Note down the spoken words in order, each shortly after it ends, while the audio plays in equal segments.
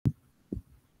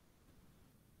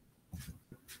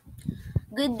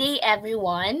Good day,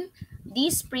 everyone.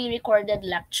 This pre-recorded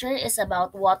lecture is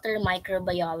about water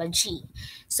microbiology.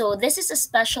 So this is a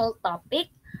special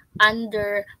topic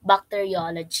under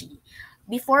bacteriology.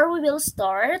 Before we will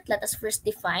start, let us first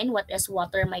define what is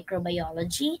water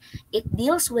microbiology. It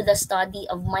deals with the study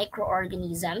of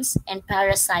microorganisms and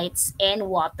parasites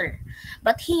in water.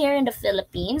 But here in the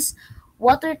Philippines,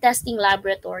 water testing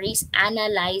laboratories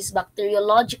analyze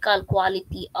bacteriological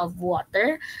quality of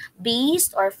water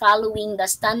based or following the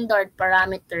standard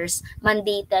parameters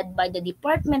mandated by the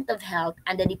Department of Health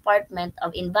and the Department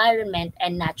of Environment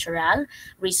and Natural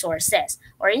Resources,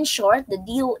 or in short, the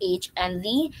DOH and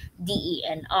the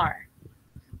DENR.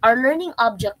 Our learning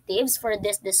objectives for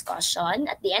this discussion: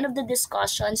 at the end of the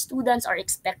discussion, students are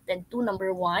expected to, number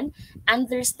one,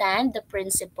 understand the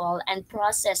principle and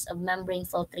process of membrane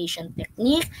filtration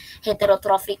technique,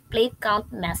 heterotrophic plate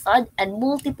count method, and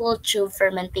multiple tube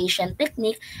fermentation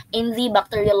technique in the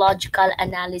bacteriological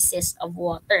analysis of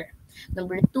water.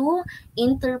 Number two,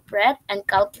 interpret and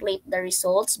calculate the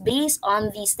results based on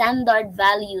the standard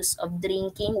values of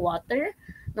drinking water.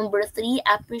 Number three,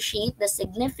 appreciate the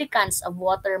significance of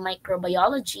water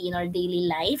microbiology in our daily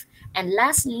life. And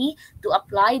lastly, to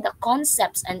apply the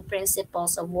concepts and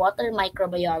principles of water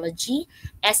microbiology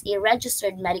as a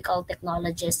registered medical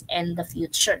technologist in the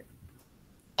future.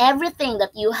 Everything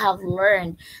that you have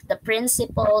learned, the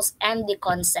principles and the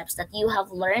concepts that you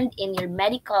have learned in your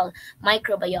medical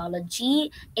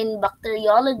microbiology, in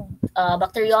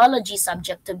bacteriology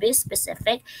subject to be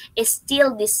specific, is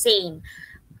still the same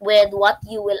with what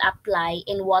you will apply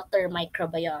in water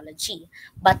microbiology.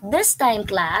 But this time,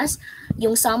 class,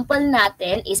 yung sample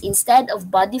natin is, instead of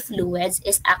body fluids,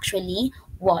 is actually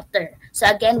water. So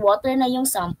again, water na yung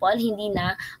sample, hindi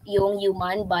na yung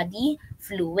human body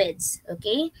fluids.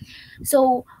 Okay?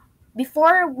 So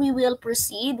before we will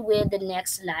proceed with the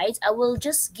next slides, I will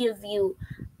just give you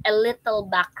a little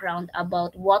background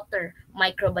about water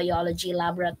microbiology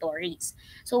laboratories.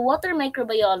 So water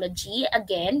microbiology,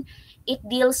 again, it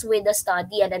deals with the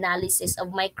study and analysis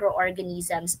of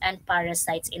microorganisms and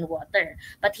parasites in water.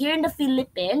 But here in the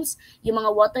Philippines, yung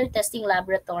mga water testing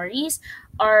laboratories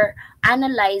are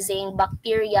analyzing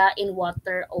bacteria in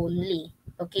water only.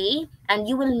 Okay? And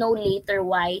you will know later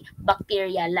why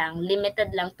bacteria lang,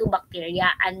 limited lang to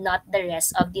bacteria and not the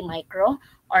rest of the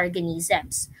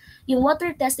microorganisms. Yung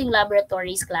water testing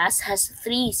laboratories class has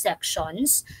three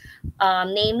sections,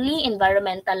 namely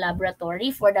environmental laboratory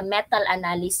for the metal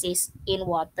analysis in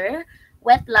water,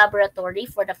 wet laboratory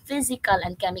for the physical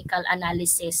and chemical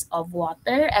analysis of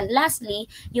water, and lastly,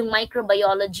 yung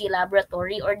microbiology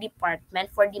laboratory or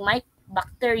department for the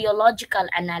bacteriological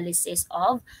analysis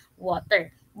of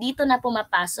water. Dito na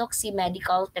pumapasok si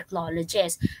medical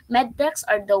technologists. Medtechs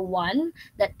are the one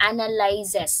that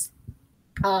analyzes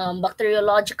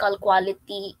bacteriological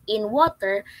quality in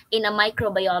water in a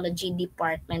microbiology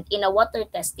department in a water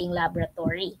testing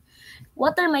laboratory.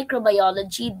 Water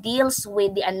microbiology deals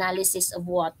with the analysis of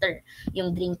water,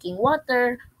 yung drinking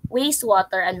water,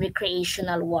 wastewater, and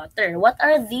recreational water. What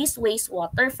are these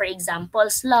wastewater? For example,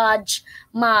 sludge,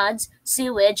 muds,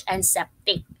 sewage, and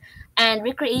septic. And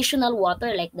recreational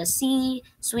water like the sea,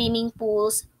 swimming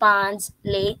pools, ponds,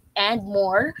 lake, and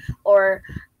more, or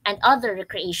and other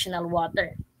recreational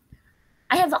water.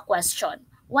 I have a question.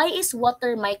 Why is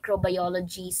water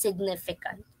microbiology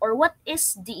significant? Or what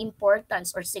is the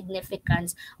importance or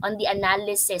significance on the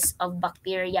analysis of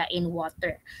bacteria in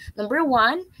water? Number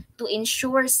one, to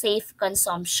ensure safe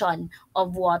consumption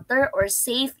of water or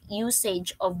safe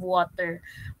usage of water,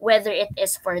 whether it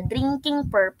is for drinking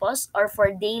purpose or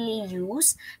for daily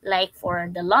use, like for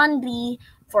the laundry,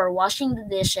 for washing the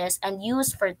dishes, and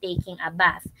used for taking a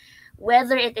bath.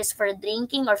 Whether it is for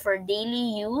drinking or for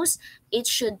daily use, it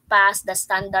should pass the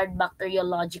standard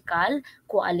bacteriological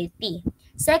quality.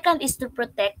 Second is to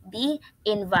protect the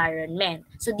environment.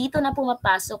 So dito na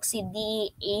pumapasok si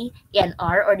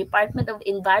DENR or Department of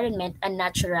Environment and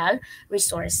Natural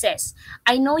Resources.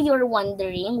 I know you're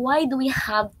wondering, why do we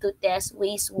have to test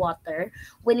wastewater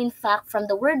when in fact from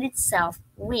the word itself,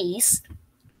 waste,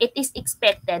 it is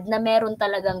expected na meron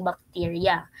talagang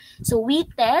bacteria. So we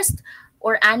test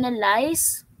or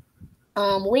analyze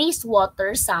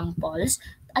wastewater samples,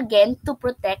 again, to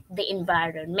protect the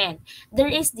environment. There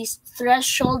is this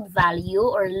threshold value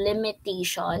or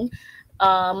limitation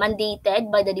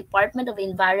mandated by the Department of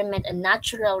Environment and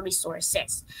Natural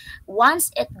Resources. Once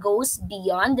it goes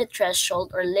beyond the threshold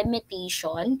or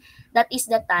limitation, that is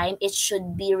the time it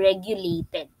should be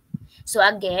regulated. So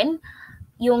again,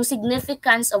 yung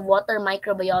significance of water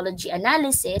microbiology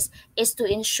analysis is to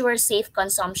ensure safe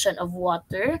consumption of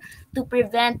water to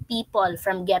prevent people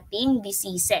from getting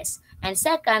diseases And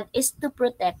second is to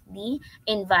protect the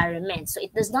environment. So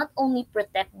it does not only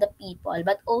protect the people,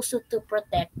 but also to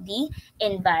protect the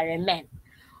environment.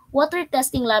 Water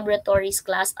testing laboratories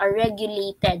class are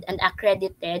regulated and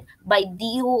accredited by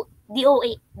DOH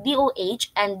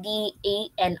and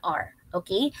DANR.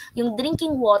 Okay? Yung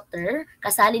drinking water,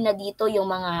 kasali na dito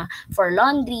yung mga for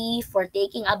laundry, for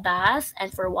taking a bath,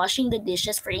 and for washing the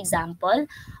dishes, for example,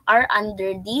 are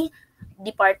under the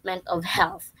Department of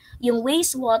Health. Yung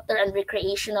wastewater and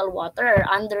recreational water are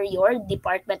under your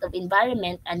Department of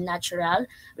Environment and Natural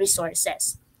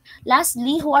Resources.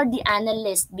 Lastly, who are the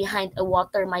analysts behind a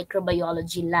water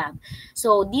microbiology lab?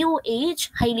 So DOH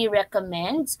highly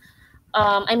recommends,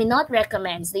 not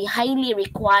recommends, they highly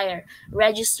require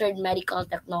registered medical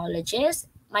technologists,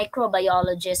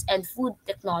 microbiologists, and food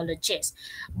technologists.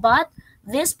 But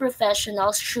these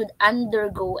professionals should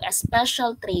undergo a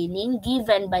special training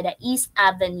given by the East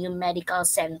Avenue Medical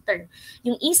Center.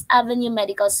 Yung East Avenue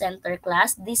Medical Center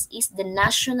class, this is the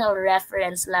national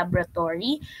reference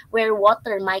laboratory where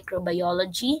water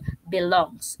microbiology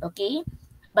belongs. Okay?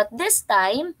 But this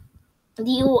time,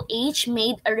 DOH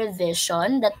made a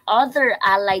revision that other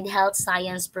allied health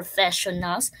science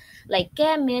professionals like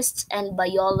chemists and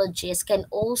biologists can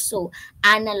also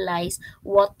analyze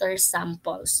water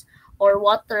samples or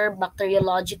water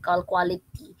bacteriological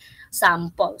quality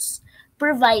samples,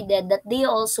 provided that they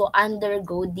also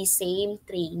undergo the same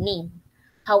training.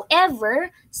 However,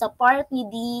 sa part ni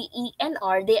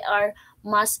DENR, they are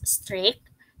mas strict.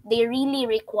 They really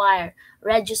require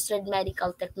registered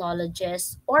medical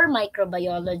technologists or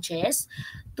microbiologists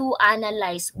to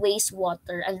analyze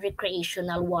wastewater and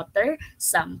recreational water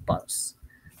samples.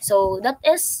 So that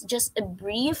is just a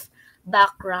brief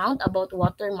background about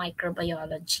water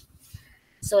microbiology.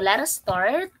 So let us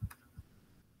start.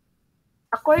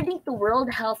 According to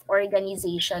World Health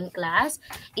Organization class,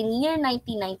 in year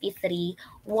 1993,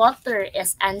 water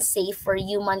is unsafe for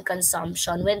human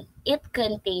consumption when it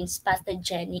contains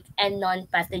pathogenic and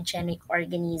non-pathogenic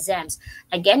organisms.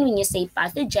 Again, when you say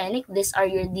pathogenic, these are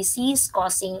your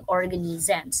disease-causing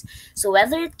organisms. So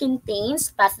whether it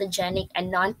contains pathogenic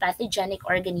and non-pathogenic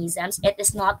organisms, it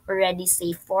is not already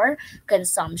safe for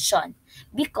consumption,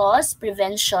 because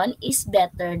prevention is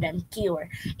better than cure.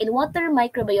 In water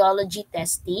microbiology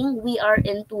testing, we are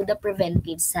into the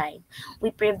preventive side. We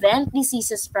prevent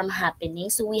diseases from happening,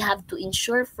 so we have to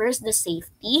ensure first the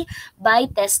safety by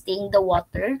testing the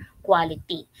water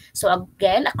quality. So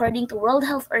again, according to World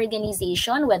Health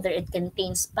Organization, whether it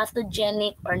contains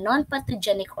pathogenic or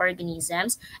non-pathogenic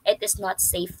organisms, it is not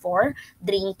safe for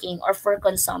drinking or for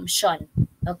consumption.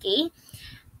 Okay?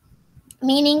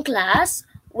 Meaning class,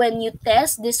 when you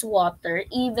test this water,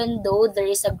 even though there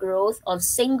is a growth of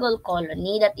single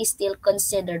colony, that is still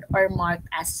considered or marked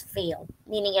as failed,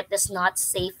 meaning it is not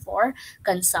safe for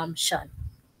consumption.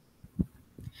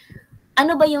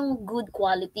 Ano ba yung good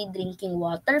quality drinking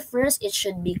water? First, it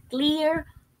should be clear,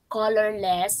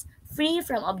 colorless, free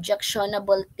from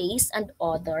objectionable taste and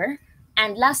odor.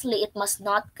 And lastly, it must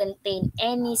not contain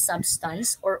any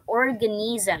substance or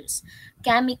organisms,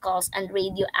 chemicals, and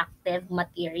radioactive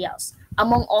materials.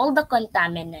 Among all the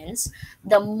contaminants,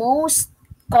 the most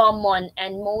common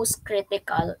and most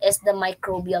critical is the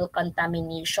microbial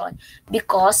contamination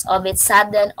because of its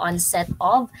sudden onset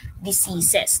of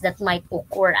diseases that might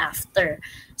occur after.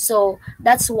 So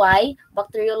that's why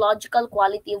bacteriological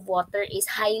quality of water is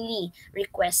highly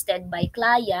requested by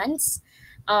clients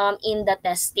in the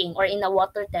testing or in a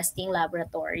water testing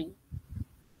laboratory.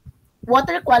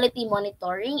 Water quality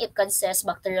monitoring, it consists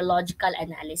bacteriological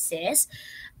analysis,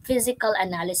 physical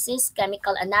analysis,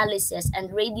 chemical analysis, and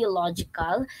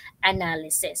radiological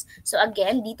analysis. So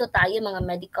again, dito tayo mga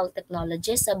medical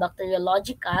technologists sa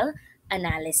bacteriological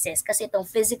analysis. Kasi itong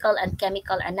physical and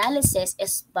chemical analysis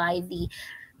is by the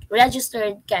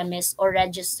registered chemists or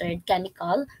registered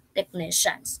chemical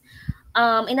technicians.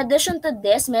 In addition to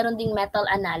this, meron ding metal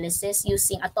analysis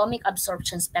using atomic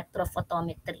absorption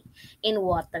spectrophotometry in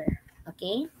water.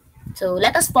 Okay? So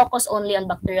let us focus only on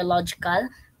bacteriological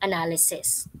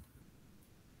analysis.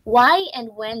 Why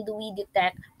and when do we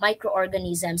detect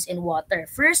microorganisms in water?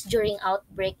 First, during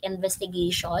outbreak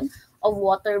investigation of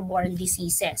waterborne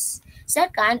diseases.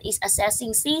 Second is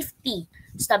assessing safety,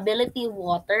 stability of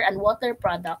water and water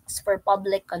products for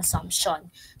public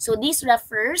consumption. So this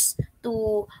refers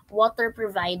to water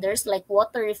providers like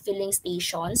water refilling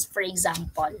stations, for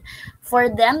example. For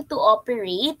them to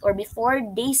operate or before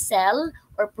they sell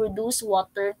or produce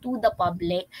water to the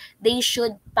public, they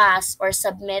should pass or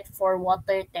submit for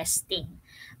water testing.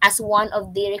 as one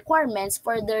of the requirements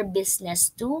for their business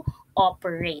to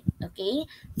operate. Okay?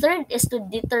 Third is to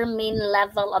determine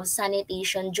level of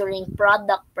sanitation during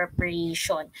product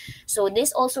preparation. So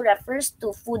this also refers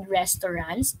to food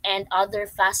restaurants and other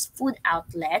fast food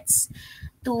outlets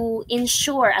to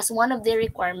ensure, as one of the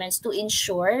requirements, to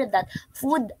ensure that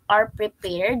food are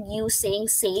prepared using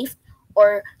safe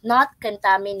or not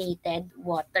contaminated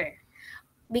water,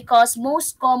 because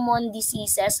most common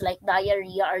diseases like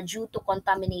diarrhea are due to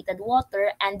contaminated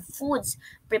water and foods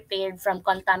prepared from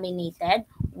contaminated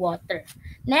water.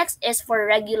 Next is for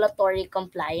regulatory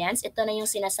compliance. Ito na yung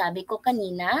sinasabi ko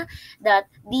kanina that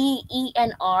the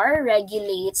ENR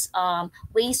regulates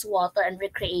wastewater and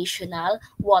recreational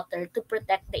water to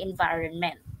protect the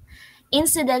environment.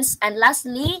 Incidents, and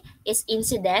lastly is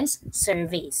incidents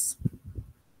surveys.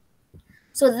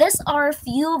 So these are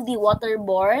few of the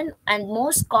waterborne and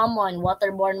most common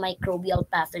waterborne microbial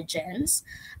pathogens.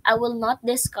 I will not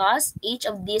discuss each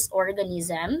of these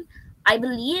organisms. I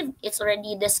believe it's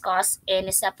already discussed in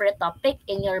a separate topic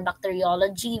in your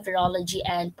bacteriology, virology,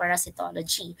 and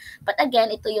parasitology. But again,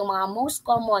 ito yung mga most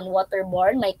common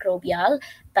waterborne microbial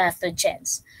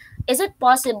pathogens. Is it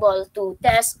possible to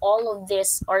test all of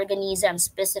these organisms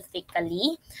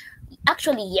specifically?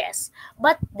 Actually, yes.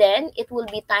 But then, it will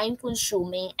be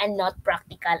time-consuming and not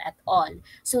practical at all.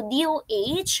 So,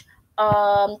 DOH,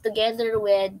 together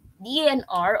with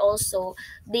DNR also,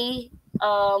 they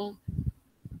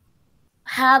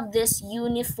have this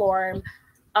uniform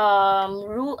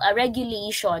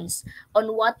regulations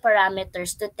on what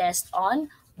parameters to test on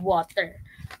water.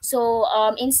 So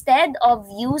instead of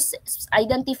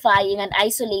identifying and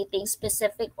isolating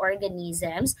specific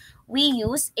organisms, we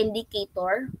use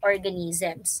indicator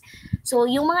organisms. So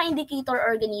yung mga indicator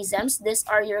organisms, these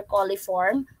are your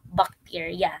coliform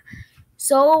bacteria.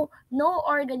 So, no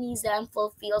organism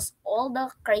fulfills all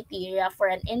the criteria for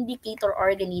an indicator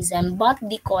organism but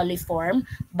the coliform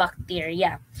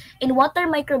bacteria. In water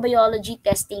microbiology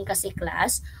testing kasi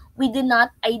class, we do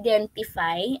not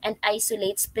identify and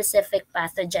isolate specific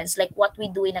pathogens like what we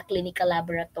do in a clinical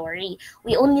laboratory.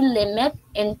 We only limit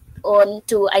on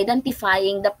to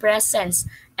identifying the presence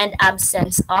and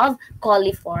absence of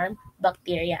coliform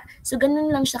bacteria. So, ganun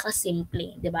lang siya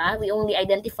kasimple, di ba? We only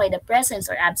identify the presence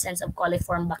or absence of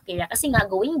coliform bacteria. Kasi nga,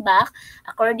 going back,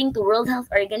 according to World Health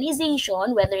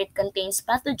Organization, whether it contains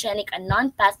pathogenic and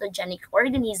non-pathogenic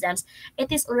organisms, it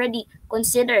is already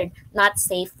considered not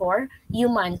safe for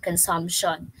human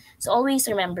consumption. So, always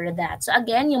remember that. So,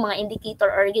 again, yung mga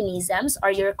indicator organisms are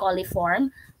your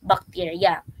coliform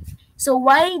bacteria. So,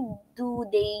 why do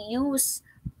they use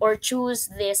or choose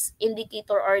these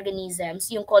indicator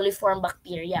organisms, yung coliform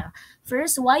bacteria?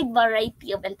 First, wide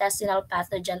variety of intestinal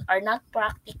pathogens are not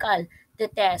practical to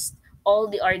test all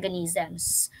the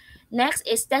organisms. Next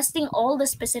is testing all the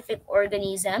specific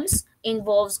organisms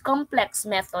involves complex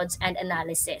methods and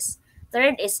analysis.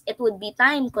 Third is it would be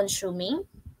time consuming.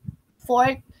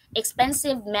 Fourth,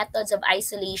 expensive methods of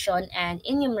isolation and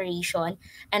enumeration.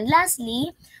 And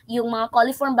lastly, yung mga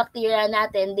coliform bacteria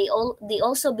natin, they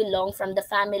also belong from the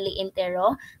family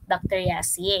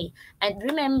Enterobacteriaceae. And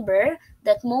remember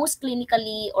that most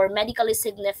clinically or medically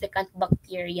significant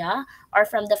bacteria are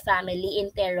from the family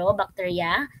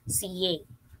Enterobacteriaceae.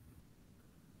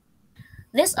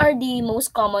 These are the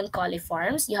most common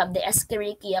coliforms. You have the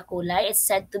Escherichia coli. It's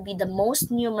said to be the most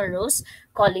numerous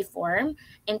coliform,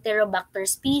 Enterobacter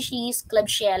species,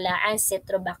 Klebsiella, and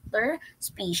Citrobacter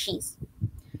species.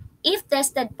 If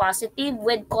tested positive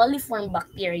with coliform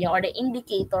bacteria or the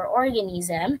indicator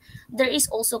organism, there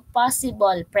is also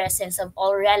possible presence of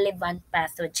all relevant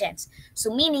pathogens.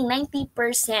 So meaning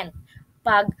 90%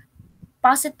 pag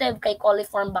positive kay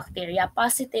coliform bacteria,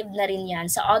 positive na rin yan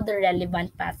sa other relevant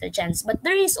pathogens. But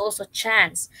there is also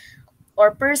chance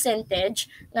or percentage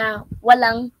na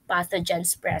walang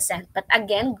pathogens present. But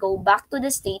again, go back to the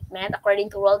statement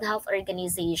according to World Health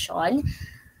Organization,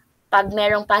 pag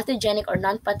merong pathogenic or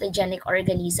non-pathogenic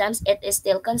organisms, it is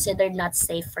still considered not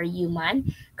safe for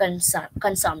human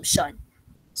consumption.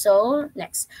 So,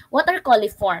 next. What are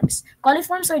coliforms?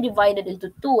 Coliforms are divided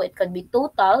into two. It could be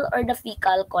total or the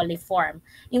fecal coliform.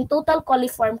 Yung total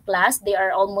coliform class, they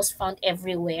are almost found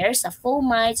everywhere, sa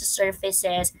fomites,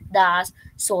 surfaces, dust,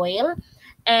 soil.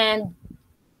 And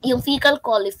yung fecal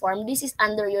coliform, this is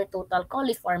under your total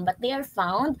coliform, but they are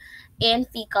found in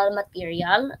fecal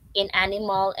material, in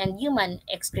animal and human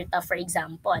excreta, for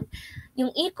example. Yung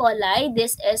E. coli,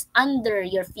 this is under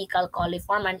your fecal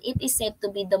coliform and it is said to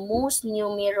be the most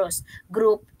numerous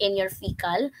group in your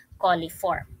fecal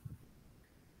coliform.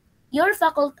 Your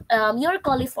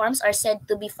coliforms are said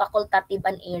to be facultative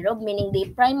anaerobe, meaning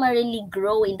they primarily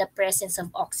grow in the presence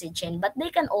of oxygen, but they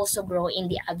can also grow in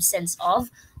the absence of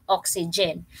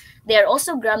oxygen. They are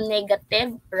also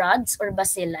gram-negative rods or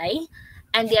bacilli,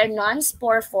 and they are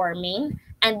non-spore forming,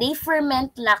 and they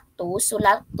ferment lactose. So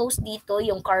lactose dito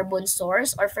yung carbon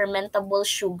source or fermentable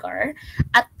sugar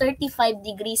at 35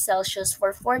 degrees Celsius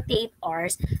for 48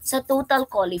 hours sa total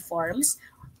coliforms,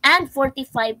 and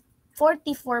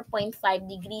 44.5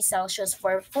 degrees Celsius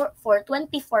for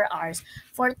 24 hours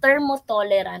for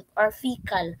thermotolerant or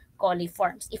fecal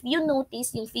coliforms. If you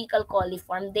notice, yung fecal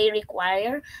coliform, they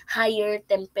require higher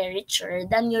temperature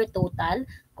than your total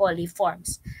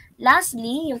coliforms.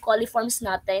 Lastly, yung coliforms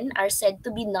natin are said to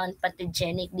be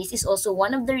non-pathogenic. This is also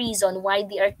one of the reasons why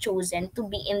they are chosen to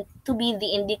be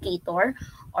the indicator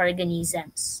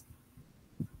organisms.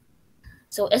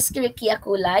 So, Escherichia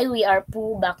coli, we are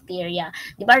poo bacteria.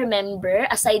 Di ba remember,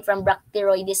 aside from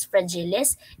Bacteroides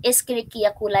fragilis,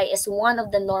 Escherichia coli is one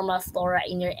of the normal flora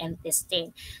in your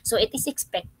intestine. So, it is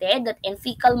expected that in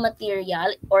fecal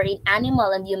material or in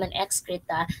animal and human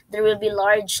excreta, there will be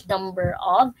large number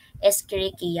of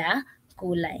Escherichia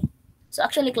coli. So,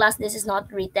 actually, class, this is not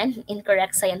written in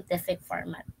correct scientific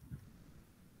format.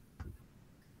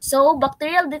 So,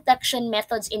 bacterial detection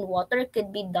methods in water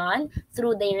could be done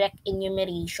through direct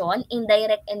enumeration,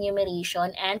 indirect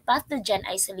enumeration, and pathogen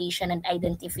isolation and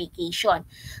identification.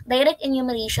 Direct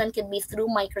enumeration could be through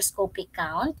microscopic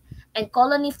count and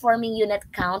colony forming unit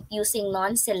count using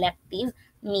non-selective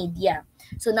media.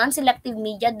 So, non-selective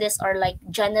media, these are like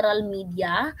general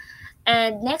media.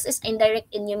 And next is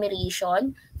indirect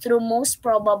enumeration through most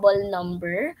probable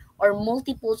number or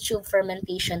multiple tube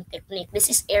fermentation technique. This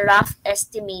is a rough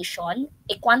estimation,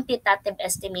 a quantitative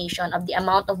estimation of the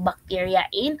amount of bacteria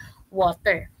in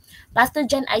water.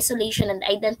 Pathogen isolation and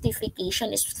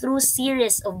identification is through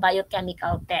series of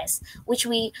biochemical tests, which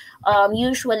we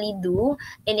usually do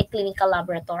in a clinical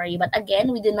laboratory. But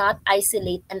again, we do not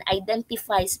isolate and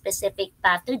identify specific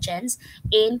pathogens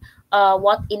in a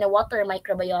water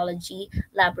microbiology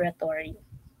laboratory.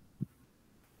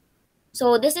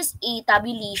 So this is a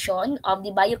tabulation of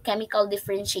the biochemical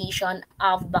differentiation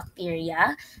of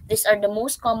bacteria. These are the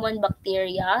most common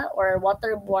bacteria or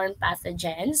waterborne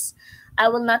pathogens. I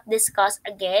will not discuss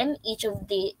again each of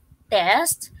the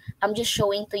tests. I'm just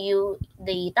showing to you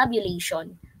the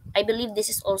tabulation. I believe this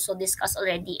is also discussed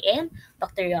already in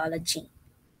bacteriology.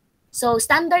 So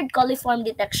standard coliform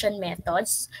detection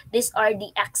methods, these are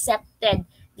the accepted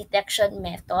detection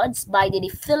methods by the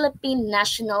Philippine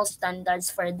National Standards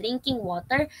for Drinking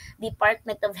Water,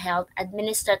 Department of Health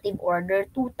Administrative Order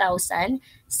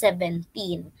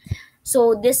 2017.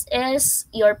 So this is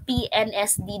your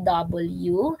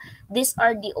PNSDW. These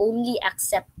are the only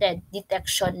accepted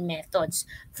detection methods.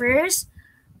 First,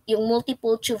 yung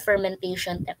multiple tube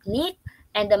fermentation technique,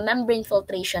 and the membrane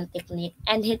filtration technique,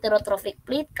 and heterotrophic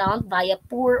plate count via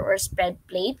pour or spread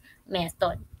plate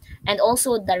method. And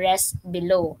also the rest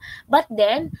below. But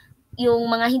then, yung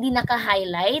mga hindi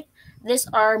naka-highlight, these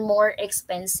are more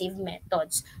expensive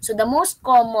methods. So the most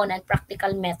common and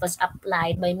practical methods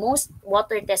applied by most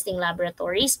water testing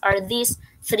laboratories are these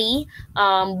three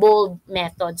bold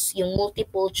methods, yung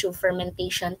multiple tube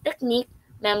fermentation technique,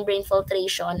 membrane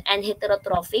filtration, and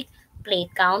heterotrophic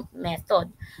plate count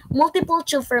method. Multiple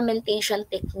tube fermentation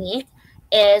technique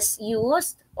is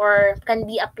used or can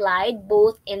be applied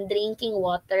both in drinking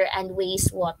water and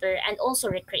wastewater and also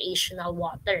recreational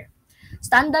water.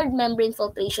 Standard membrane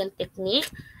filtration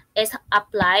technique is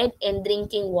applied in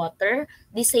drinking water,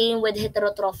 the same with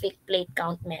heterotrophic plate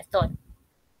count method.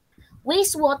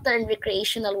 Wastewater and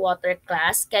recreational water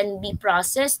class can be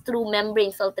processed through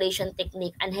membrane filtration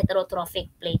technique and heterotrophic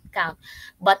plate count.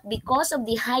 But because of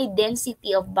the high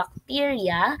density of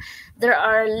bacteria, there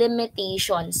are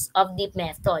limitations of the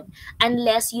method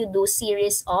unless you do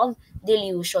series of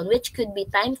dilution, which could be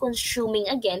time-consuming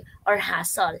again or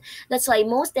hassle. That's why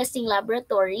most testing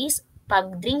laboratories,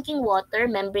 pag drinking water,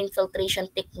 membrane filtration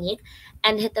technique,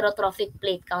 and heterotrophic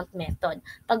plate count method.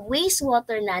 Pag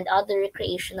wastewater na and other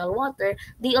recreational water,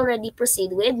 they already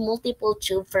proceed with multiple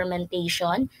tube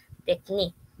fermentation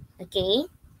technique. Okay?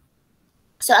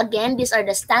 So again, these are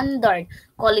the standard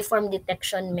coliform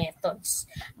detection methods.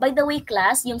 By the way,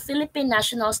 class, yung Philippine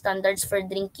National Standards for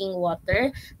Drinking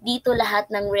Water, dito lahat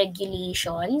ng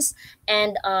regulations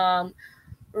and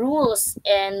rules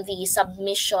and the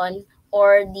submission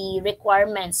or the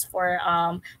requirements for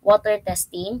water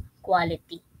testing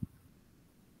quality.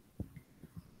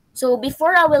 So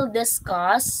before I will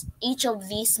discuss each of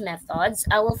these methods,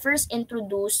 I will first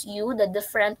introduce you the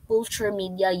different culture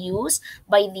media used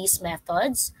by these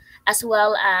methods. as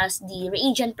well as the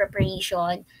reagent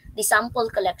preparation, the sample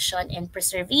collection and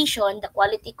preservation, the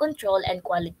quality control, and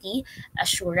quality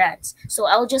assurance. So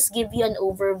I'll just give you an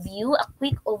overview, a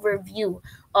quick overview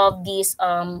of these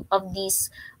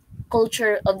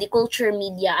culture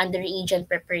media and the reagent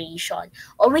preparation.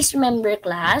 Always remember,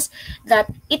 class, that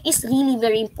it is really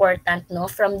very important, no,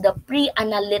 from the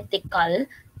pre-analytical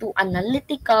to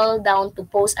analytical down to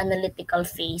post-analytical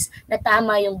phase na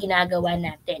tama yung ginagawa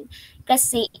natin.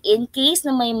 Kasi in case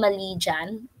na may mali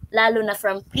dyan, lalo na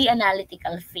from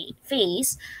pre-analytical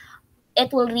phase, it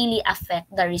will really affect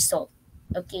the result.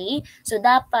 Okay? So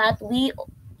dapat we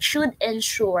should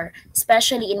ensure,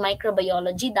 especially in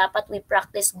microbiology, dapat we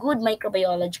practice good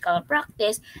microbiological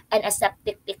practice and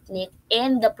aseptic technique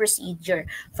in the procedure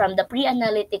from the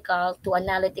pre-analytical to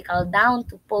analytical down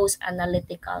to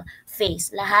post-analytical phase.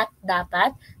 Lahat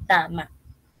dapat tama.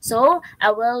 So,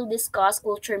 I will discuss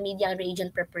culture media and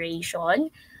reagent preparation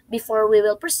before we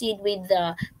will proceed with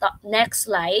the next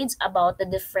slides about the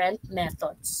different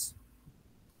methods.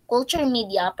 Culture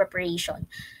media preparation.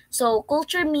 So,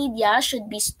 culture media should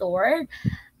be stored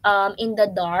in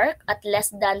the dark at less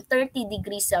than 30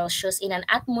 degrees Celsius in an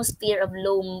atmosphere of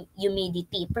low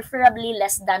humidity, preferably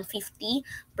less than 50%.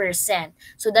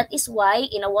 So that is why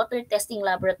in a water testing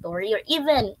laboratory or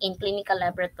even in clinical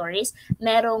laboratories,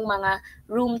 merong mga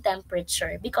room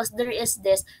temperature because there is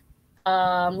this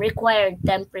required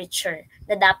temperature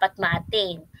na dapat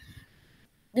ma-attain.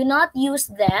 Do not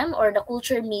use them or the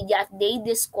culture media if they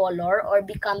discolor or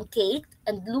become caked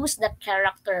and lose the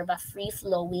character of a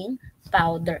free-flowing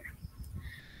powder.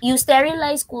 You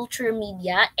sterilize culture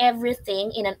media,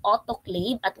 everything in an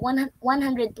autoclave at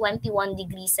 121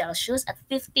 degrees Celsius at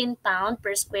 15 pound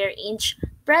per square inch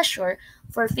pressure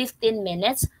for 15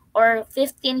 minutes or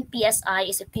 15 psi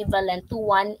is equivalent to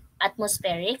 1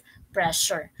 atmospheric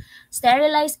pressure.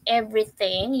 Sterilize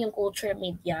everything, yung culture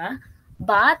media,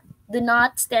 but do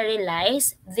not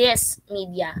sterilize this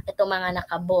media. Ito mga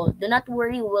nakabold. Do not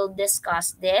worry, we'll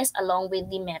discuss this along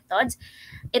with the methods.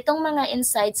 Itong mga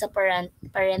inside sa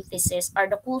parenthesis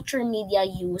are the culture media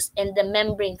used in the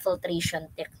membrane filtration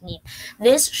technique.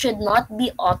 This should not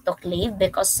be autoclave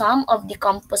because some of the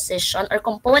composition or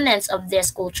components of this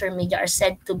culture media are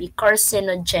said to be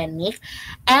carcinogenic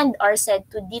and are said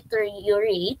to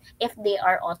deteriorate if they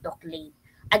are autoclave.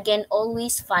 Again,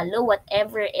 always follow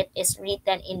whatever it is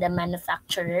written in the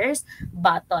manufacturer's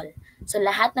bottle. So,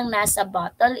 lahat ng nasa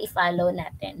bottle, i-follow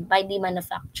natin by the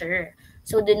manufacturer.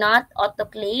 So, do not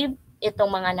autoclave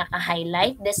itong mga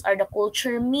naka-highlight. These are the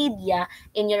culture media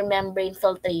in your membrane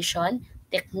filtration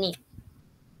technique.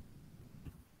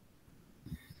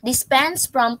 Dispense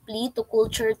promptly to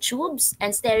culture tubes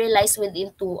and sterilize within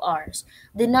 2 hours.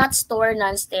 Do not store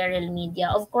non-sterile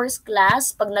media. Of course, class,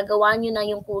 pag nagawa nyo na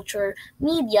yung culture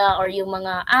media or yung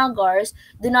mga agars,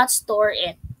 do not store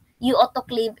it. You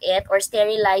autoclave it or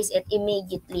sterilize it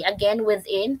immediately, again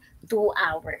within 2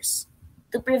 hours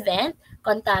to prevent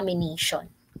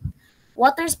contamination.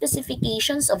 Water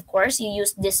specifications, of course, you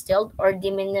use distilled or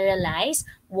demineralized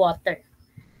water.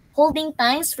 Holding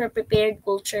times for prepared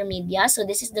culture media. So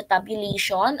this is the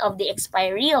tabulation of the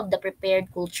expiry of the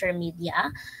prepared culture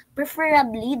media.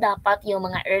 Preferably, dapat yung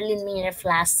mga Erlenmeyer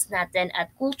flasks natin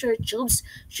at culture tubes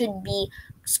should be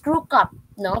screw cup,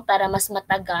 no? Para mas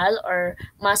matagal or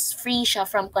mas free siya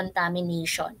from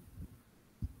contamination.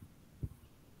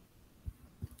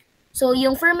 So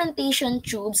yung fermentation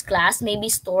tubes, class, may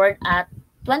be stored at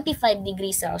 25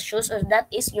 degrees Celsius or that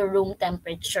is your room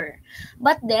temperature.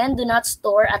 But then, do not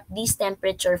store at this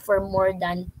temperature for more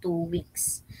than 2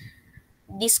 weeks.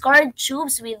 Discard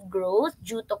tubes with growth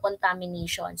due to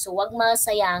contamination. So, wag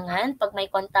masayangan. Pag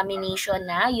may contamination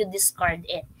na, you discard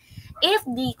it. If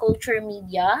the culture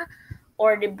media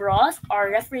or the broth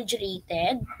are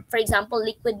refrigerated, for example,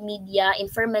 liquid media in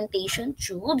fermentation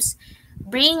tubes,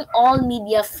 bring all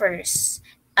media first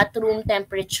at room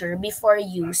temperature before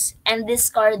use and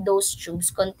discard those tubes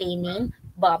containing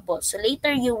bubbles. So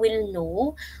later you will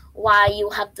know why you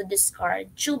have to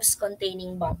discard tubes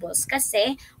containing bubbles.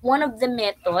 Kasi one of the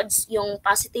methods, yung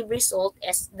positive result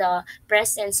is the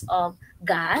presence of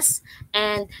gas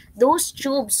and those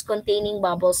tubes containing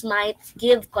bubbles might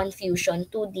give confusion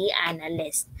to the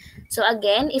analyst. So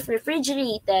again, if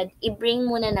refrigerated, i-bring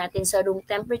muna natin sa room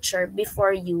temperature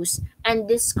before use and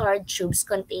discard tubes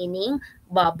containing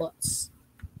bubbles.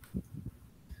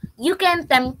 You can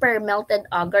temper melted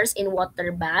agars in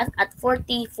water bath at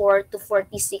 44 to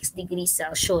 46 degrees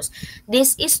Celsius.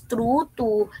 This is true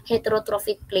to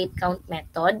heterotrophic plate count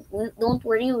method. Don't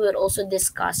worry, we will also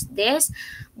discuss this.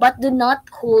 But do not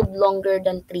hold longer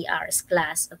than 3 hours,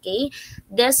 class. Okay?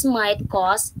 This might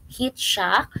cause heat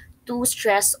shock to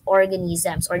stress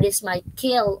organisms, or this might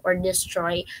kill or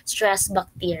destroy stress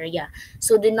bacteria.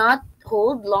 So do not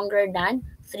hold longer than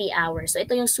 3 hours. So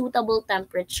ito yung suitable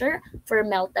temperature for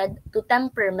to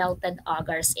temper melted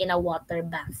agars in a water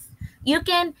bath. You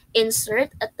can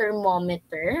insert a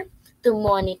thermometer to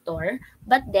monitor,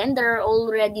 but then there are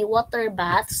already water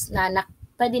baths na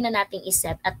pwede na nating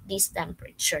iset at this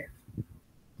temperature.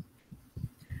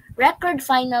 Record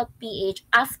final pH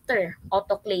after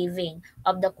autoclaving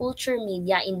of the culture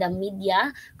media in the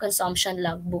media consumption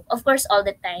logbook. Of course, all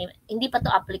the time, hindi pa to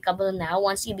applicable now.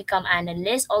 Once you become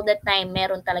analyst, all the time,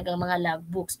 meron talagang mga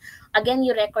logbooks. Again,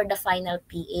 you record the final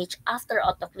pH after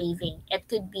autoclaving. It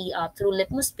could be through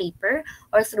litmus paper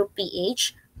or through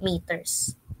pH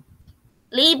meters.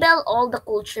 Label all the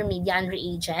culture media and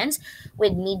reagents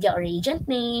with media or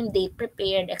reagent name, date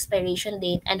prepared, expiration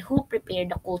date, and who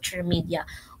prepared the culture media.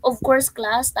 Of course,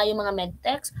 class, tayo mga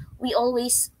medtechs, we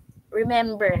always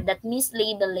remember that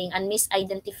mislabeling and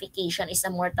misidentification is a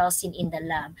mortal sin in the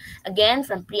lab. Again,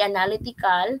 from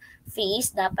pre-analytical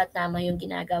phase, dapat tama yung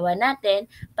ginagawa natin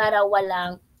para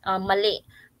walang mali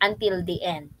until the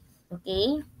end.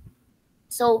 Okay?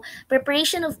 So,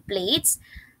 preparation of plates.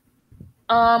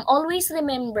 Always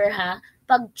remember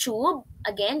pag tube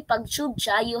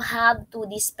siya, you have to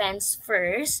dispense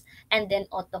first and then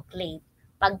autoclave.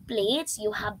 Pag plates,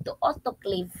 you have to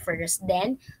autoclave first,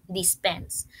 then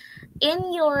dispense.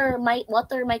 In your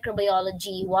water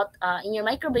microbiology, in your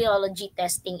microbiology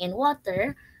testing in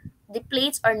water, the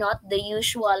plates are not the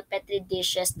usual Petri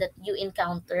dishes that you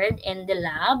encountered in the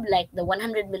lab, like the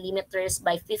 100 millimeters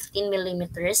by 15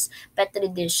 millimeters Petri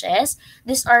dishes.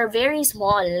 These are very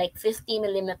small, like 50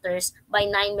 millimeters by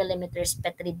 9 millimeters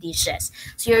Petri dishes.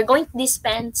 So you're going to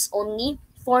dispense only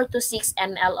 4 to 6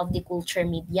 ml of the culture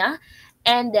media,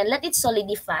 and then let it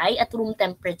solidify at room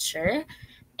temperature,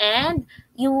 and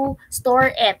you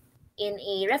store it in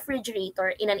a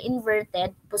refrigerator in an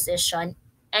inverted position,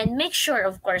 and make sure,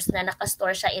 of course, na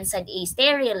nakastore siya inside a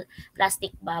sterile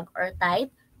plastic bag or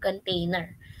tight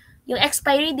container. Yung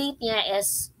expiry date niya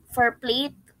is for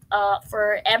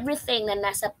for everything na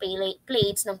nasa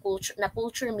plates ng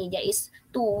culture media is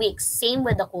 2 weeks. Same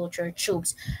with the culture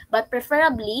tubes. But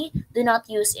preferably, do not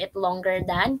use it longer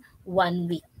than 1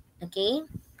 week. Okay?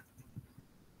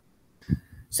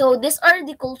 So these are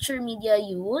the culture media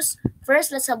used.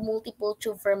 First, let's have multiple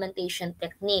tube fermentation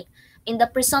technique. In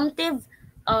the presumptive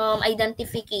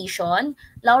identification,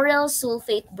 lauryl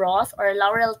sulfate broth or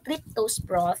lauryl tryptose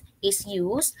broth is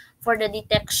used for the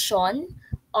detection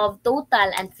of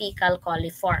total and fecal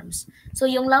coliforms. So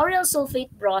yung lauryl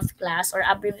sulfate broth class, or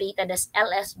abbreviated as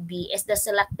LSB, is the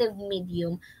selective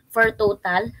medium for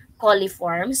total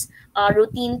coliforms,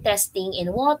 routine testing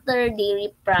in water,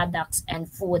 dairy products, and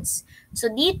foods. So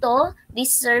dito,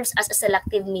 this serves as a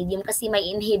selective medium kasi may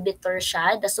inhibitor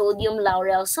siya, the sodium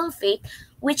lauryl sulfate,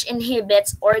 which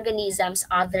inhibits organisms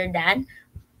other than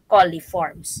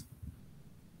coliforms.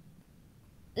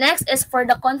 Next is for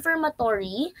the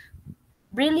confirmatory,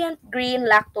 brilliant green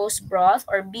lactose broth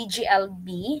or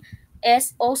BGLB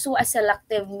is also a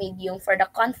selective medium for the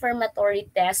confirmatory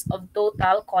test of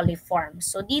total coliforms.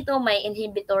 So dito may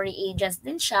inhibitory agents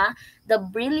din siya, the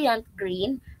brilliant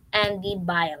green and the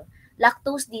bile.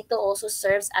 Lactose dito also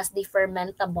serves as the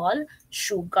fermentable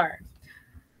sugar.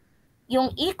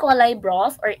 Yung E. coli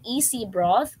broth or EC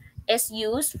broth is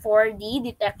used for the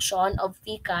detection of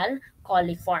fecal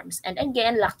coliforms. And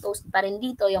again, lactose pa rin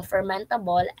dito yung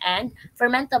fermentable and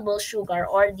fermentable sugar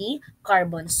or the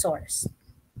carbon source.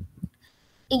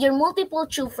 In your multiple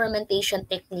tube fermentation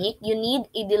technique, you need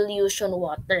a dilution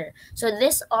water. So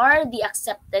these are the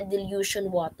accepted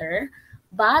dilution water,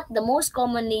 but the most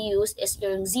commonly used is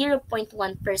your 0.1%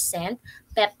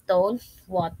 peptone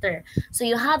water. So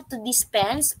you have to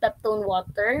dispense peptone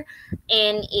water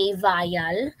in a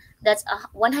vial. That's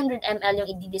 100 ml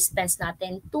yung i-dispense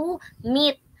natin to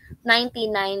meet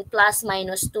 99 plus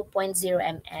minus 2.0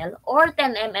 ml, or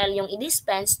 10 ml yung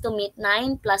i-dispense to meet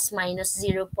 9 plus minus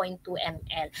 0.2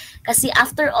 ml. Kasi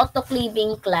after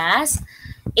autoclaving class,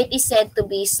 it is said to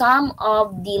be some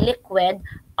of the liquid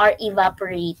are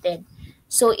evaporated.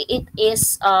 So it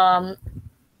is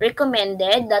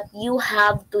recommended that you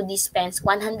have to dispense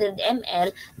 100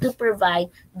 ml to provide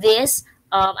this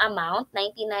amount,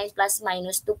 99 plus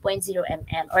minus 2.0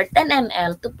 ml, or 10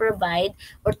 ml to provide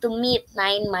or to meet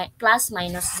 9 plus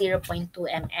minus 0.2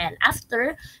 ml.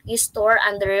 After, you store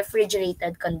under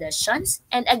refrigerated conditions,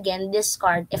 and again,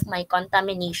 discard if may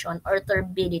contamination or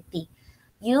turbidity.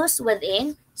 Use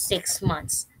within 6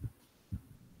 months.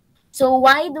 So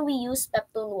why do we use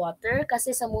peptone water?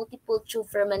 Kasi sa multiple tube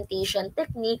fermentation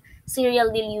technique, serial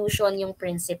dilution yung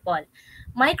principle.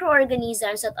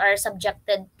 Microorganisms that are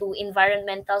subjected to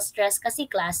environmental stress kasi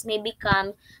class may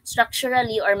become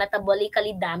structurally or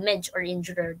metabolically damaged or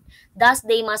injured. Thus,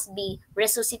 they must be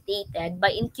resuscitated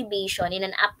by incubation in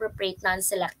an appropriate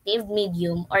non-selective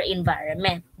medium or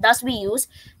environment. Thus, we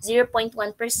use 0.1%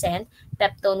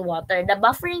 peptone water. The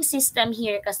buffering system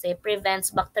here kasi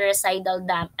prevents bacterial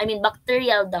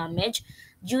damage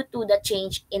due to the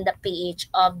change in the pH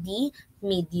of the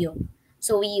medium.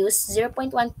 So we use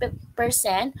 0.1%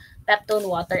 peptone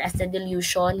water as the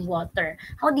dilution water.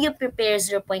 How do you prepare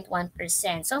 0.1%?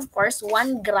 So of course,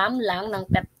 1 gram lang ng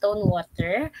peptone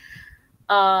water,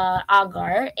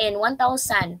 agar, and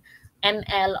 1,000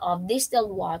 ml of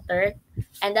distilled water,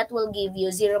 and that will give you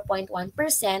 0.1%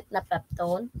 na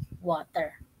peptone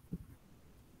water.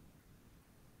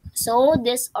 So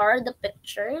these are the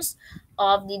pictures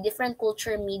of the different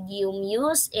culture medium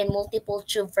used in multiple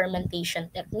tube fermentation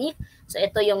technique. So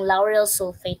ito yung lauryl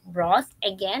sulfate broth,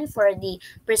 again for the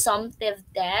presumptive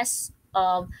test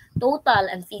of total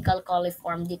and fecal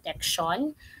coliform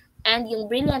detection, and yung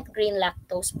brilliant green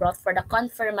lactose broth for the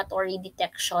confirmatory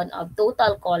detection of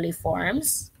total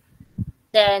coliforms.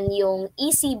 Then yung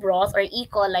EC broth or E.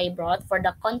 coli broth for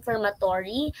the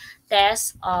confirmatory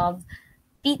test of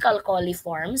fecal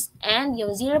coliforms, and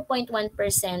yung 0.1%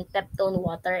 peptone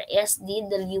water is the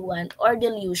diluent or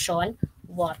dilution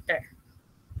water.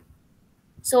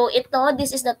 So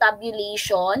this is the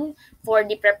tabulation for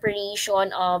the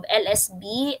preparation of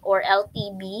LSB or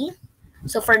LTB.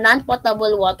 So for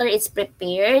non-potable water, it's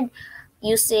prepared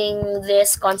using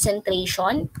this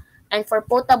concentration, and for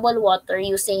potable water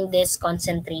using this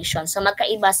concentration. So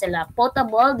magkaiba sila.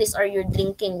 Potable, these are your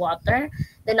drinking water.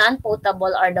 The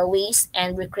non-potable are the waste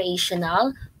and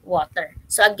recreational water.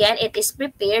 So again, it is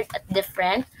prepared at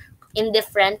in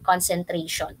different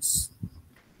concentrations.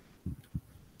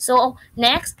 So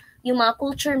next, yung mga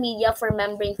culture media for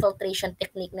membrane filtration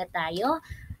technique na tayo.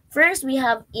 First, we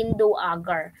have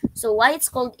Indo-agar. So why it's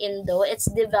called Indo? It's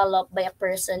developed by a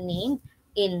person named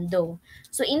Indo.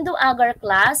 So Indo-agar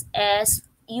class is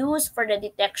used for the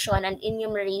detection and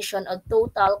enumeration of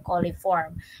total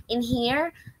coliform. In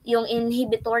here, yung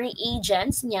inhibitory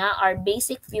agents niya are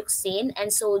basic fuchsin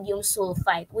and sodium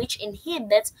sulfite, which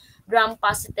inhibits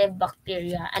gram-positive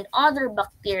bacteria and other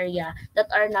bacteria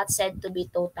that are not said to be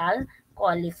total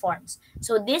coliforms.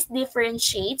 So this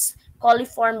differentiates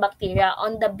coliform bacteria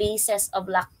on the basis of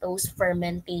lactose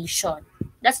fermentation.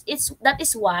 That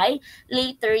is why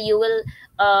later you will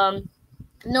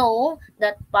know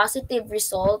that positive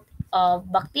result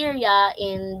of bacteria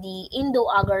in the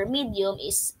Indo-agar medium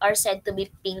are said to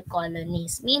be pink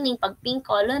colonies. Meaning, pag pink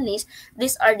colonies,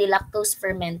 these are the lactose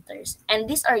fermenters, and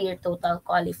these are your total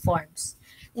coliforms.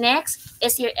 Next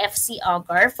is your FC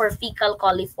agar for fecal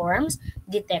coliforms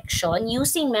detection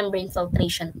using membrane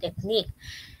filtration technique.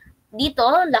 Dito,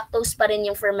 lactose pa rin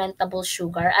yung fermentable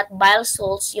sugar at bile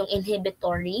salts yung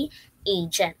inhibitory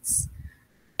agents.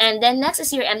 And then next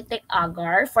is your MTEC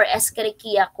agar for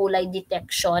Escherichia coli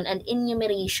detection and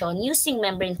enumeration using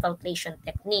membrane filtration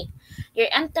technique. Your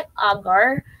MTEC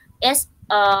agar is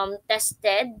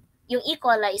tested, yung E.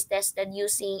 coli is tested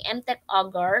using MTEC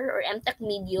agar or MTEC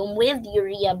medium with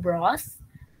urea broth.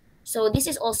 So this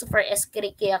is also for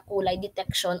Escherichia coli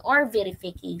detection or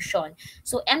verification.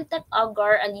 So MTEC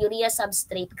agar and urea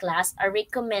substrate class are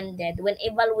recommended when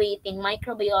evaluating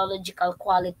microbiological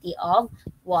quality of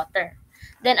water.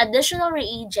 Then additional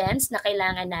reagents na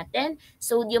kailangan natin,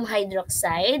 sodium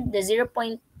hydroxide, the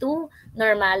 0.2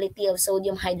 normality of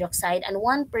sodium hydroxide, and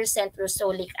 1%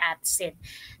 rosolic acid.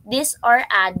 These are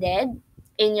added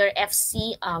in your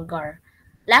FC agar.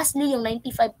 Lastly, yung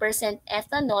 95%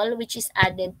 ethanol, which is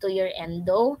added to your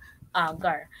endo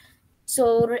agar.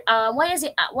 So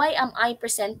why am I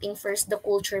presenting first the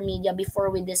culture media before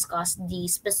we discuss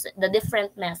the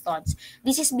different methods?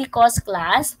 This is because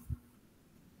class,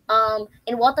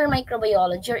 in water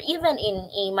microbiology or even in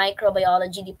a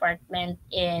microbiology department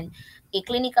in a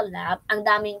clinical lab, ang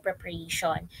daming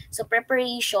preparation. So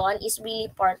preparation is really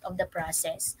part of the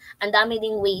process. Ang dami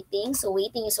ding waiting, so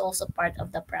waiting is also part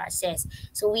of the process.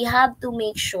 So we have to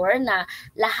make sure na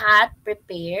lahat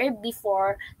prepared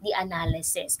before the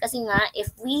analysis. Kasi nga,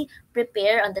 if we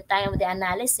prepare on the time of the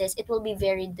analysis, it will be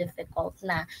very difficult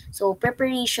na. So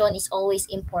preparation is always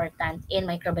important in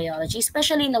microbiology,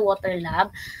 especially in the water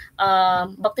lab.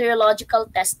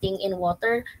 Bacteriological testing in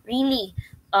water really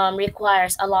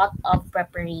requires a lot of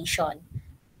preparation.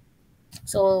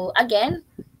 So again,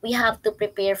 we have to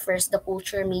prepare first the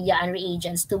culture media and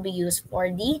reagents to be used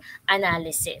for the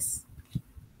analysis.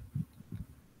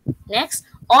 Next,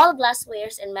 all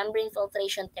glasswares and membrane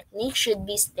filtration technique should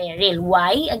be sterile.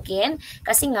 Why? Again,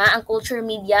 kasi nga, ang culture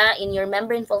media in your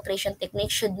membrane filtration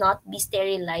technique should not be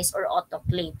sterilized or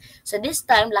autoclaved. So this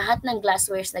time, lahat ng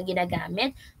glasswares na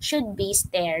ginagamit should be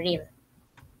sterile.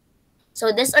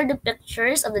 So these are the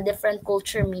pictures of the different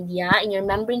culture media in your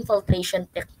membrane filtration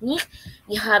technique.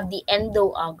 You have the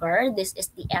endo agar. This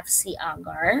is the FC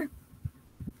agar.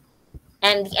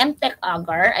 And the MTech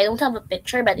agar, I don't have a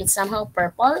picture but it's somehow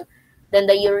purple. Then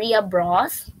the urea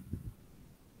broth.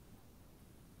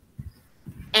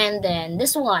 And then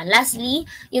this one. Lastly,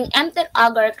 yung MTech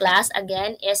agar class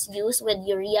again is used with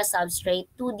urea substrate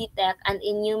to detect and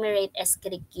enumerate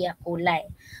Escherichia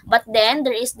coli. But then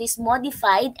there is this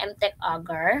modified MTech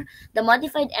agar. The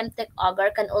modified MTech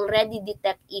agar can already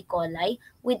detect E. coli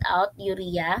without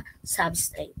urea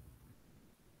substrate.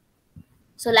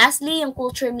 So lastly, yung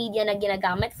culture media na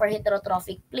ginagamit for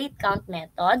heterotrophic plate count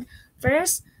method.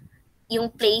 First, yung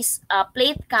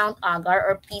plate count agar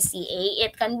or PCA,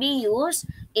 it can be used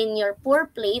in your pour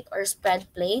plate or spread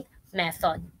plate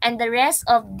method. And the rest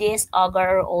of this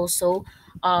agar are also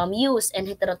used in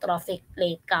heterotrophic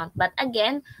plate count. But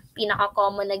again,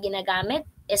 pinaka-common na ginagamit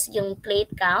is yung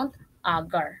plate count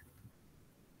agar.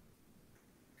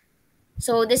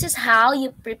 So this is how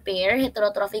you prepare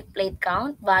heterotrophic plate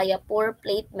count via pour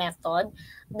plate method.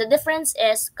 The difference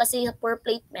is kasi pour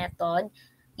plate method,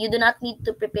 you do not need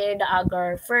to prepare the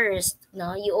agar first.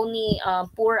 No, you only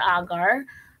pour agar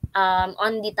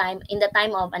in the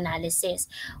time of analysis.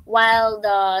 While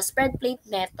the spread plate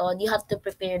method, you have to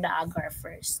prepare the agar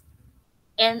first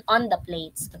and on the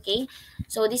plates. Okay,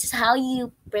 so this is how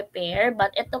you prepare.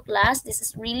 But ito class, this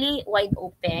is really wide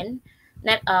open.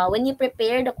 When you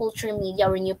prepare the culture media,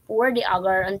 when you pour the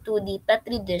agar onto the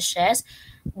petri dishes,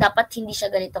 dapat hindi siya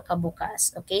ganito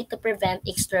kabukas, okay, to prevent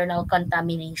external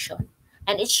contamination.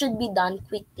 And it should be done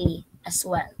quickly as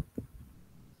well.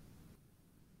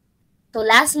 So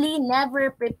lastly, never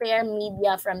prepare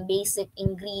media from basic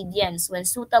ingredients when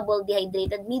suitable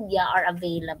dehydrated media are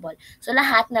available. So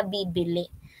lahat na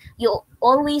bibili. You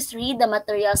always read the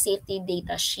material safety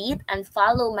data sheet and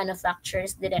follow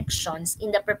manufacturer's directions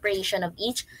in the preparation of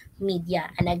each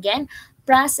media. And again,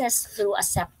 process through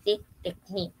aseptic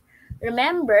technique.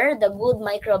 Remember the good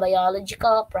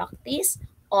microbiological practice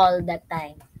all the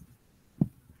time.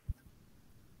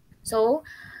 So,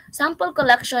 sample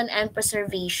collection and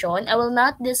preservation, I will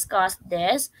not discuss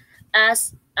this.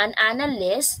 As an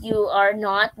analyst, you are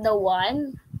not the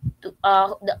one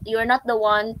you're not the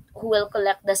one who will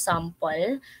collect the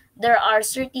sample. There are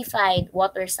certified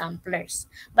water samplers.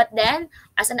 But then,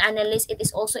 as an analyst, it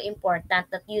is also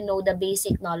important that you know the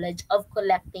basic knowledge of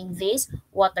collecting these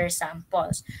water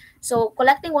samples. So,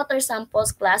 collecting water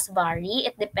samples class vary.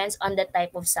 It depends on the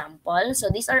type of sample. So,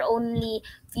 these are only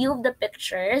few of the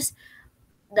pictures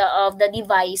of the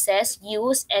devices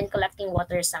used in collecting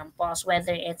water samples,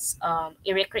 whether it's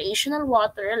recreational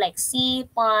water like sea,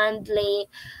 pond, lake,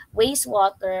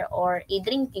 wastewater, or a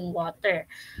drinking water.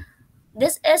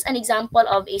 This is an example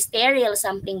of a sterile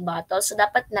sampling bottle. So,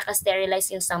 dapat naka-sterilize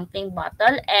yung sampling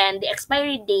bottle and the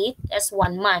expiry date is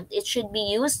 1 month. It should be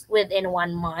used within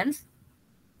 1 month.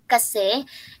 Kasi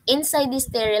inside the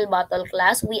sterile bottle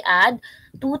class, we add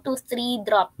 2 to 3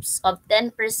 drops of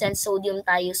 10% sodium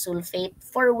thiosulfate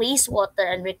for wastewater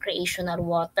and recreational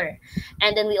water.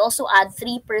 And then we also add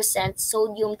 3%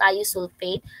 sodium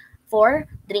thiosulfate for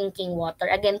drinking water.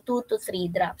 Again, 2 to 3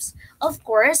 drops. Of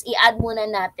course, i-add muna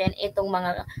natin itong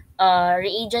mga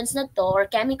reagents na to or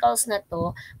chemicals na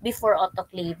to before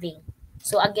autoclaving.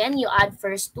 So again, you add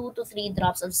first 2 to 3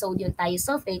 drops of sodium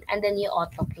thiosulfate and then you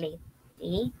autoclave.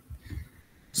 Okay?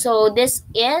 So this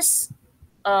is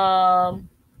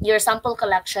your sample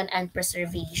collection and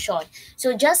preservation.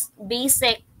 So just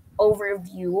basic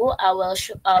overview I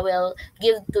will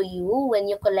give to you when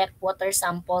you collect water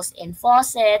samples in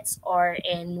faucets or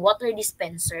in water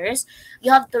dispensers.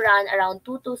 You have to run around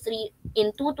 2 to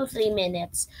 3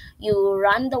 minutes. You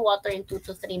run the water in 2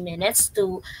 to 3 minutes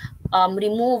to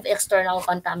remove external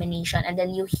contamination, and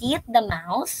then you heat the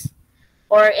mouth,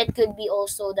 or it could be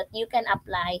also that you can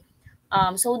apply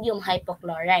sodium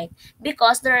hypochlorite,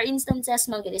 because there are instances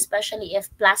especially if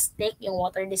plastic yung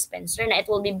water dispenser na it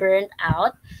will be burnt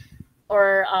out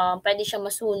or pwede siya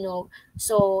masunog.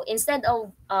 So instead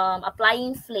of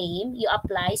applying flame, you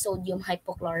apply sodium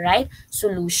hypochlorite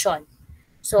solution.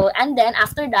 So and then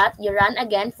after that, you run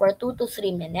again for 2 to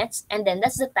 3 minutes, and then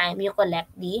that's the time you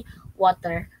collect the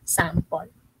water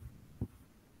sample.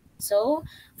 So,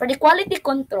 for the quality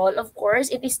control, of course,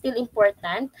 it is still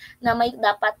important na may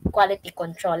dapat quality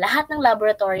control. Lahat ng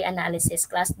laboratory analysis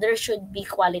class, there should be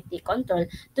quality control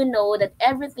to know that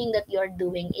everything that you're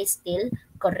doing is still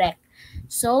correct.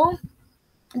 So,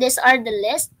 these are the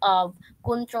list of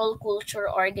control culture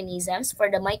organisms for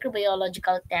the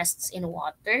microbiological tests in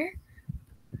water.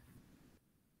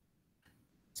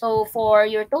 So for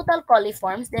your total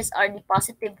coliforms, these are the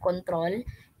positive control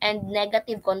and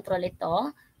negative control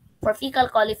ito. For fecal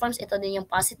coliforms, ito din yung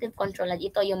positive control at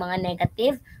ito yung mga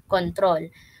negative control.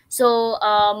 So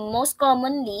most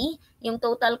commonly, yung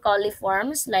total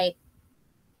coliforms like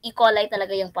E. coli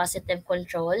talaga yung positive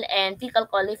control and fecal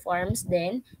coliforms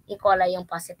din, E. coli yung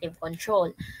positive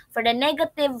control. For the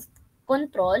negative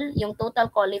control, yung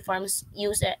total coliforms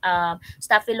uses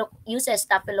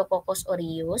Staphylococcus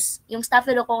aureus. Yung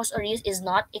Staphylococcus aureus is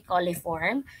not a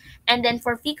coliform. And then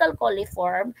for fecal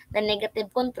coliform, the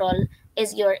negative control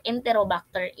is your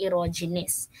Enterobacter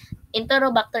aerogenes.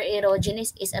 Enterobacter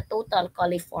aerogenes is a total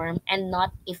coliform and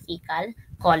not a fecal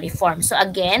coliform. So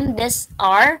again, these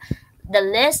are the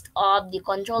list of the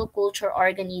control culture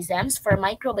organisms for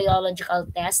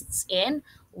microbiological tests in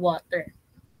water.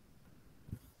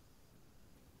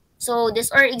 So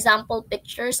these are example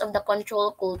pictures of the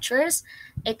control cultures.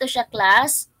 Ito siya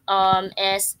class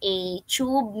as a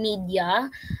tube media.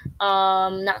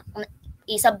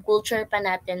 I-subculture pa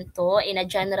natin to in a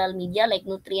general media like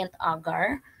nutrient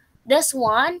agar. This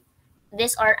one,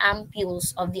 these are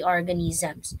ampules of the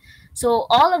organisms. So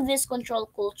all of these control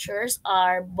cultures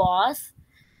are both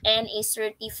NA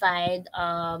certified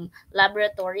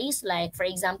laboratories, like for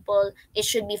example, it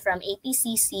should be from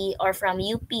APCC or from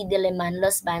UP Diliman,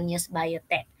 Los Baños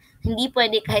Biotech. Hindi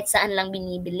pwede kahit saan lang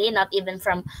binibili, not even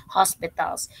from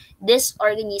hospitals. This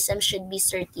organism should be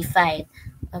certified.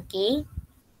 Okay?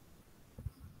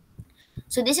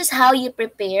 So this is how you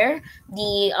prepare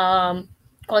the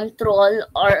control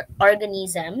or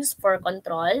organisms for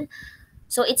control.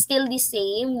 So it's still the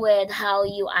same with how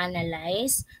you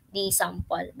analyze the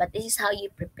sample, but this is how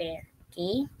you prepare.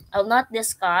 Okay, I'll not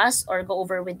discuss or go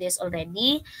over with this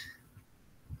already.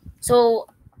 So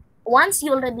once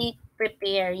you already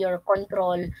prepare your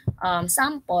control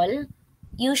sample,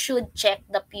 you should check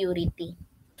the purity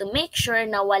to make sure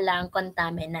na walang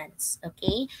contaminants.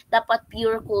 Okay? Dapat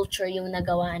pure culture yung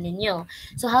nagawa ninyo.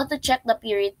 So how to check the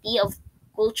purity of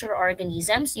culture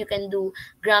organisms? You can do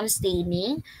gram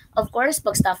staining. Of course,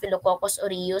 pag Staphylococcus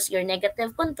aureus, your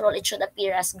negative control, it should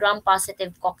appear as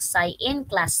gram-positive cocci in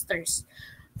clusters.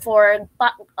 For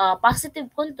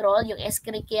positive control, yung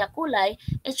Escherichia coli,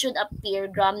 it should appear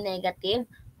gram-negative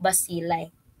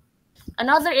bacilli.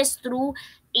 Another is through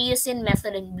eosin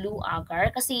methylene blue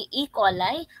agar kasi E.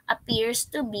 coli appears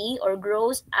to be or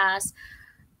grows as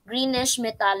greenish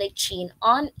metallic chain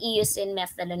on eosin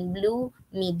methylene blue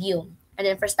medium. And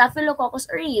then for Staphylococcus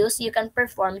aureus, you can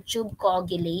perform tube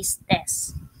coagulase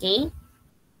test. Okay?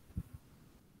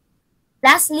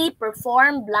 Lastly,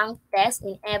 perform blank test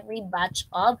in every batch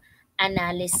of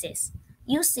analysis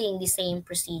using the same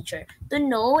procedure to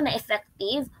know na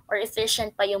effective or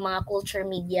efficient pa yung mga culture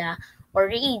media or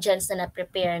reagents na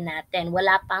na-prepare natin.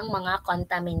 Wala pang mga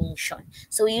contamination.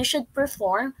 So you should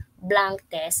perform blank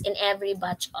test in every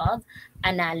batch of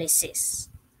analysis.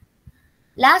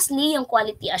 Lastly, yung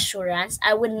quality assurance.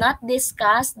 I will not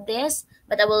discuss this,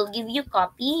 but I will give you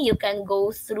copy. You can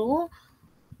go through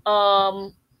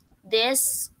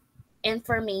this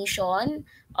information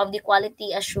of the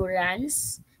quality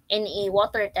assurance in a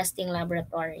water testing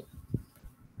laboratory.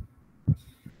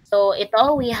 So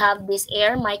ito, we have this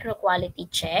air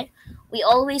microquality check. We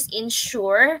always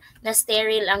ensure na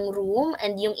sterile ang room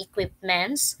and yung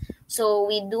equipments. So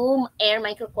we do air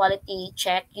microquality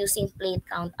check using plate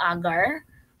count agar.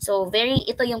 So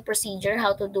ito yung procedure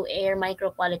how to do air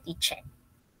microquality check.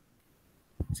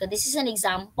 So this is an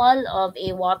example of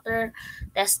a water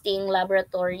testing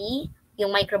laboratory,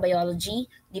 yung microbiology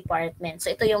department.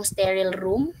 So ito yung sterile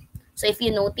room. So if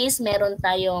you notice, meron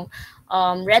tayong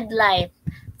red light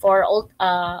for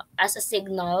as a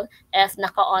signal if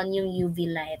naka-on yung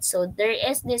UV light. So there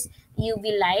is this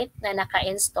UV light na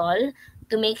naka-install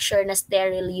to make sure na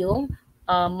sterile yung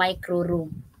micro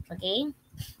room. Okay?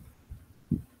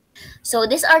 So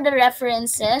these are the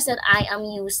references that I am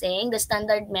using, the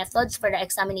standard methods for the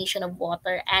examination of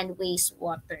water and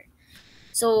wastewater.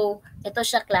 So ito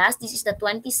siya class, this is the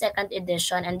 22nd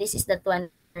edition and this is the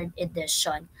 23rd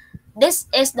edition.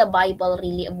 This is the Bible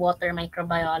really of water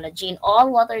microbiology. In all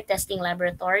water testing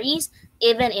laboratories,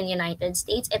 even in United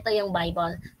States, ito yung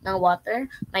Bible ng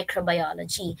water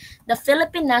microbiology. The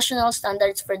Philippine National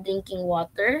Standards for Drinking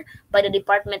Water by the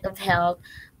Department of Health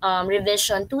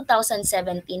Revision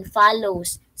 2017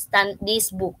 follows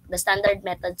this book, the standard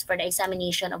methods for the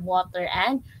examination of water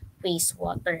and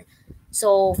wastewater.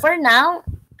 So for now,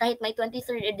 kahit may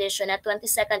 23rd edition at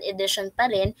 22nd edition pa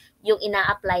rin yung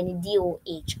ina-apply ni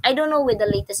DOH. I don't know with the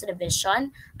latest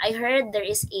revision. I heard there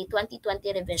is a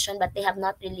 2020 revision but they have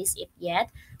not released it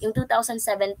yet. Yung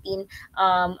 2017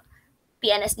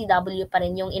 PNSDW pa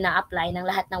rin yung ina-apply ng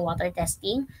lahat ng water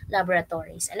testing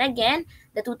laboratories. And again,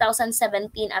 the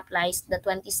 2017 applies the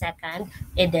 22nd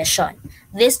edition.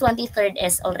 This 23rd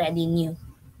is already new.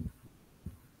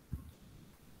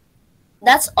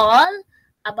 That's all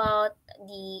about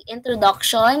the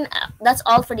introduction. That's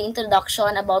all for the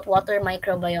introduction about water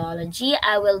microbiology.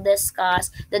 I will discuss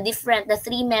the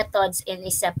three methods in a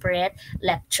separate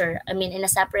lecture. In a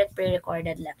separate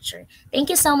pre-recorded lecture. Thank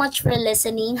you so much for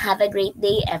listening. Have a great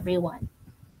day, everyone.